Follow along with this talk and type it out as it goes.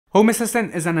Home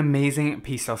Assistant is an amazing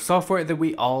piece of software that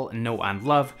we all know and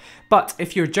love, but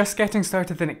if you're just getting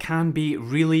started then it can be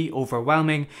really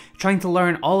overwhelming trying to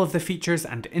learn all of the features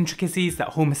and intricacies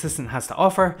that Home Assistant has to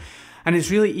offer, and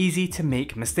it's really easy to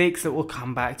make mistakes that will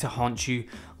come back to haunt you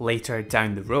later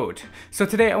down the road. So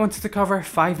today I wanted to cover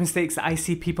 5 mistakes that I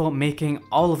see people making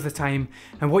all of the time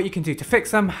and what you can do to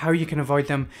fix them, how you can avoid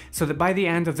them, so that by the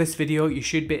end of this video you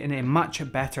should be in a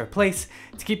much better place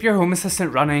to keep your Home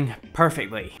Assistant running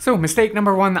perfectly. So mistake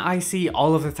number 1 that I see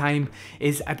all of the time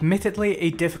is admittedly a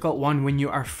difficult one when you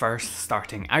are first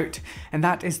starting out, and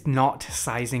that is not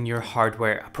sizing your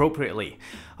hardware appropriately.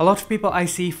 A lot of people I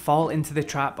see fall into the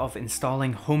trap of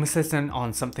installing Home Assistant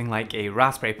on something like a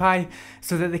Raspberry Pi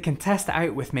so that they can test it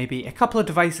out with maybe a couple of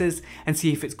devices and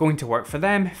see if it's going to work for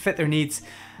them, fit their needs,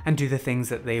 and do the things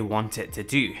that they want it to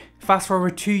do. Fast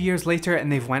forward 2 years later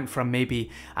and they've went from maybe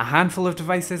a handful of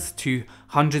devices to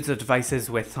hundreds of devices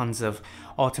with tons of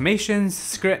automations,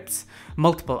 scripts,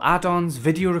 multiple add-ons,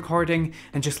 video recording,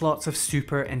 and just lots of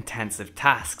super intensive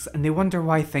tasks, and they wonder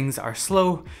why things are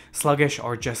slow, sluggish,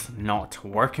 or just not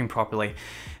working properly.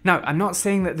 Now, I'm not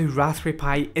saying that the Raspberry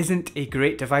Pi isn't a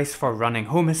great device for running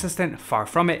Home Assistant, far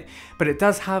from it, but it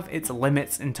does have its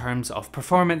limits in terms of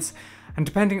performance, and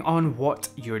depending on what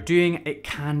you're doing, it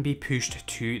can be pushed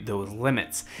to those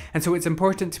limits. And so it's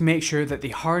important to make sure that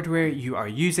the hardware you are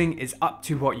using is up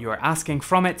to what you are asking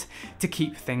from it to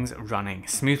keep things running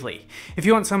smoothly. If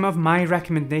you want some of my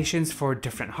recommendations for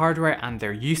different hardware and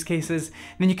their use cases,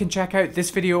 then you can check out this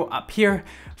video up here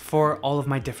for all of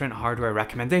my different hardware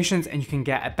recommendations, and you can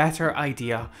get a better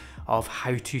idea of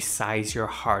how to size your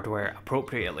hardware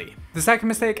appropriately. The second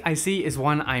mistake I see is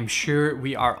one I'm sure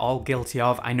we are all guilty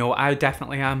of. I know I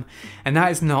definitely am, and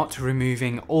that is not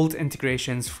removing old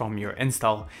integrations from your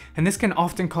install. And this can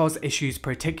often cause issues,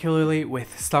 particularly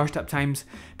with startup times,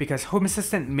 because Home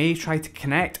Assistant may try to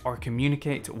connect or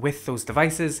communicate with those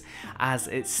devices as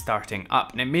it's starting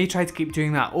up, and it may try to keep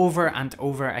doing that over and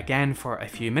over again for a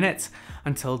few minutes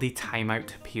until the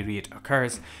timeout period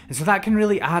occurs. And so that can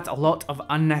really add a lot of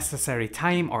unnecessary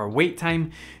time or wait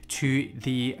time to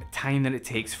the time that it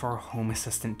takes for Home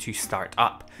Assistant to start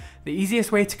up. The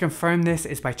easiest way to confirm this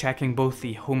is by checking both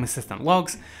the Home Assistant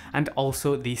logs and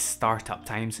also the startup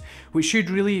times, which should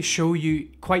really show you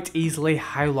quite easily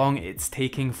how long it's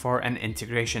taking for an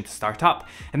integration to start up,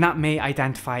 and that may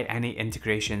identify any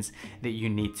integrations that you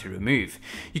need to remove.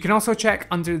 You can also check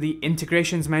under the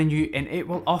integrations menu, and it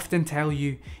will often tell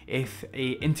you if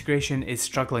an integration is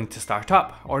struggling to start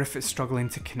up or if it's struggling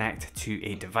to connect to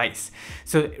a device.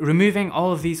 So removing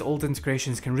all of these old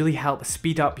integrations can really help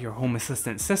speed up your Home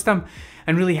Assistant system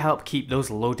and really help keep those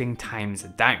loading times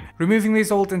down. Removing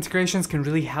these old integrations can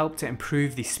really help to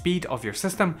improve the speed of your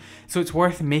system, so it's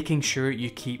worth making sure you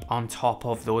keep on top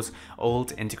of those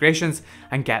old integrations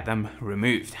and get them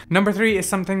removed. Number 3 is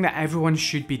something that everyone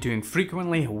should be doing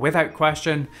frequently without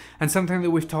question, and something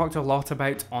that we've talked a lot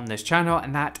about on this channel,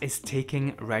 and that is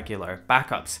taking regular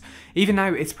backups. Even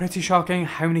now, it's pretty shocking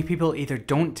how many people either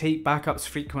don't take backups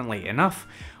frequently enough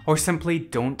or simply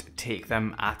don't take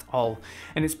them at all.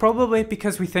 And it's probably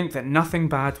because we think that nothing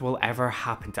bad will ever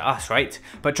happen to us, right?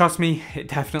 But trust me, it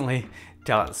definitely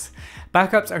does.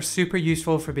 Backups are super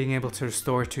useful for being able to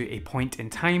restore to a point in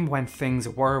time when things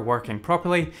were working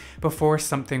properly before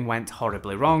something went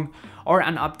horribly wrong, or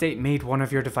an update made one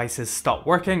of your devices stop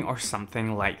working or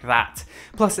something like that.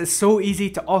 Plus, it's so easy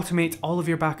to automate all of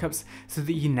your backups so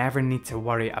that you never need to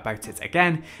worry about it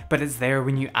again, but it's there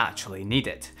when you actually need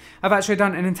it. I've actually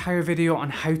done an entire video on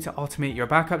how to automate your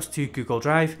backups to Google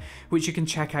Drive, which you can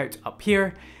check out up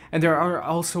here. And there are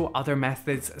also other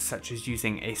methods such as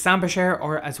using a Samba share,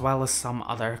 or as well as some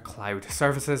other cloud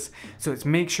services. So it's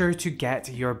make sure to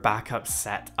get your backups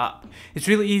set up. It's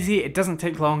really easy, it doesn't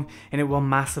take long, and it will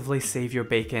massively save your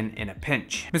bacon in a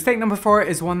pinch. Mistake number 4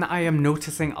 is one that I am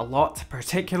noticing a lot,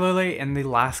 particularly in the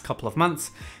last couple of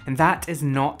months, and that is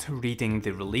not reading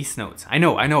the release notes. I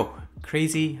know,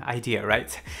 crazy idea,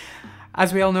 right?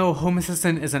 As we all know, Home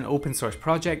Assistant is an open source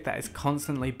project that is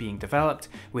constantly being developed,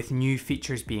 with new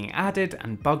features being added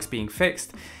and bugs being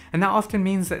fixed, and that often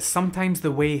means that sometimes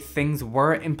the way things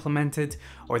were implemented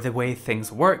or the way things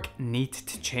work need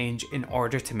to change in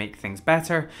order to make things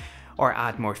better, or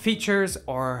add more features,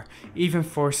 or even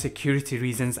for security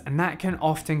reasons, and that can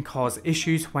often cause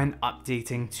issues when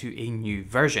updating to a new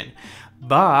version.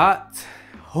 But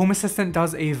Home Assistant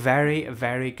does a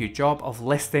very good job of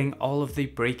listing all of the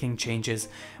breaking changes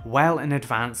well in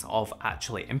advance of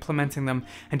actually implementing them.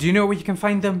 And do you know where you can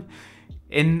find them?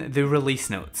 in the release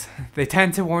notes. They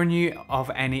tend to warn you of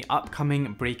any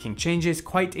upcoming breaking changes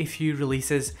quite a few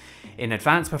releases in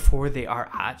advance before they are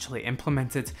actually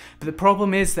implemented, but the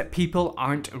problem is that people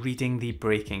aren't reading the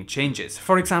breaking changes.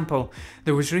 For example,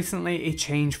 there was recently a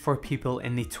change for people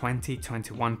in the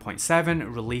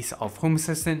 2021.7 release of Home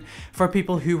Assistant for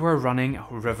people who were running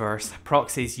reverse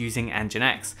proxies using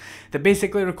Nginx that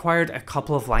basically required a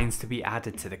couple of lines to be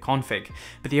added to the config.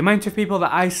 But the amount of people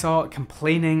that I saw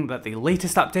complaining that the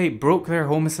latest update broke their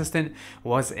Home Assistant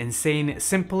was insane,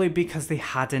 simply because they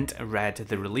hadn't read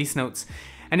the release notes.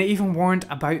 And it even warned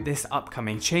about this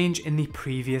upcoming change in the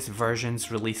previous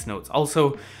version's release notes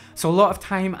also, so a lot of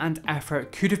time and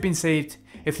effort could have been saved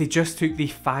if they just took the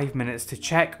 5 minutes to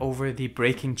check over the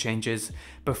breaking changes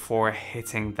before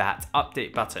hitting that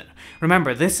update button.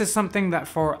 Remember, this is something that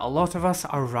for a lot of us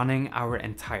are running our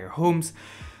entire homes,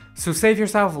 so save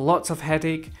yourself lots of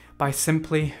headache by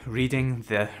simply reading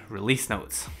the release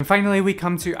notes. And finally, we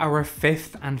come to our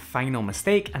fifth and final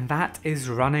mistake, and that is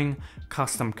running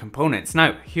custom components.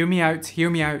 Now, hear me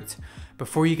out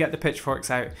before you get the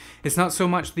pitchforks out. It's not so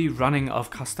much the running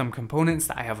of custom components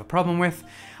that I have a problem with.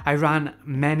 I ran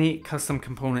many custom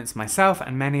components myself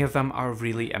and many of them are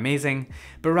really amazing,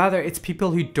 but rather it's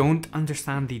people who don't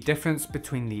understand the difference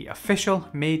between the official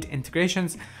made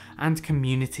integrations and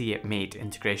community made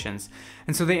integrations.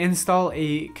 And so they install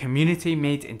a community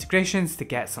made integrations to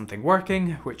get something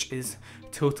working, which is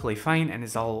totally fine and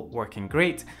is all working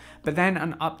great. But then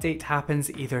an update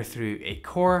happens either through a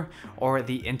core or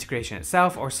the integration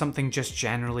itself, or something just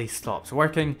generally stops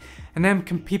working. And then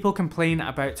people complain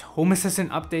about Home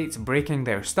Assistant updates breaking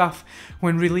their stuff,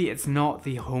 when really it's not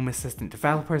the Home Assistant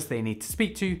developers they need to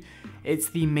speak to, it's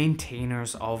the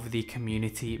maintainers of the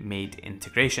community made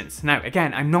integrations. Now,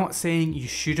 again, I'm not saying you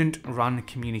shouldn't run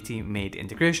community made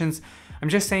integrations. I'm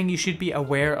just saying you should be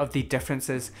aware of the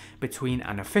differences between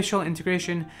an official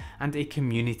integration and a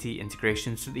community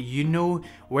integration so that you know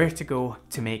where to go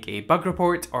to make a bug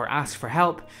report or ask for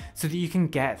help so that you can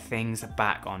get things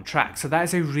back on track. So that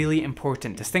is a really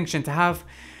important distinction to have,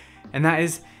 and that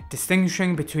is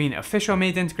distinguishing between official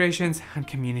made integrations and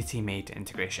community made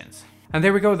integrations. And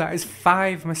there we go, that is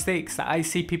 5 mistakes that I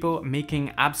see people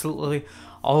making absolutely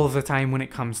all of the time when it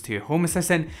comes to Home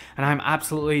Assistant, and I'm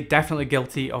absolutely definitely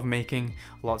guilty of making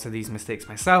lots of these mistakes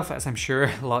myself, as I'm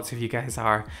sure lots of you guys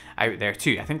are out there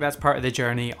too. I think that's part of the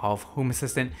journey of Home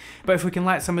Assistant, but if we can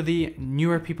let some of the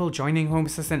newer people joining Home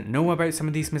Assistant know about some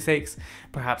of these mistakes,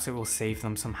 perhaps it will save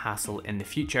them some hassle in the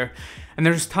future. And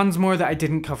there's tons more that I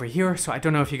didn't cover here, so I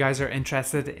don't know if you guys are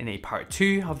interested in a part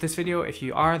 2 of this video. If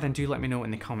you are, then do let me know in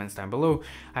the comments down below.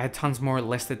 I had tons more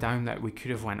listed down that we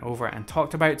could have went over and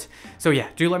talked about. So yeah,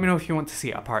 do let me know if you want to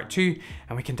see a part 2,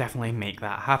 and we can definitely make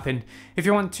that happen. If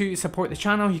you want to support the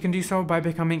channel, you can do so by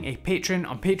becoming a patron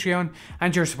on Patreon,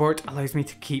 and your support allows me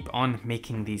to keep on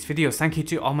making these videos. Thank you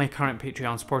to all my current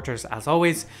Patreon supporters. As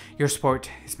always, your support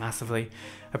is massively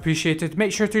appreciated.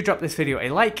 Make sure to drop this video a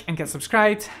like and get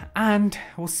subscribed, and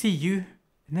we'll see you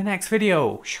in the next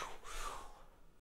video.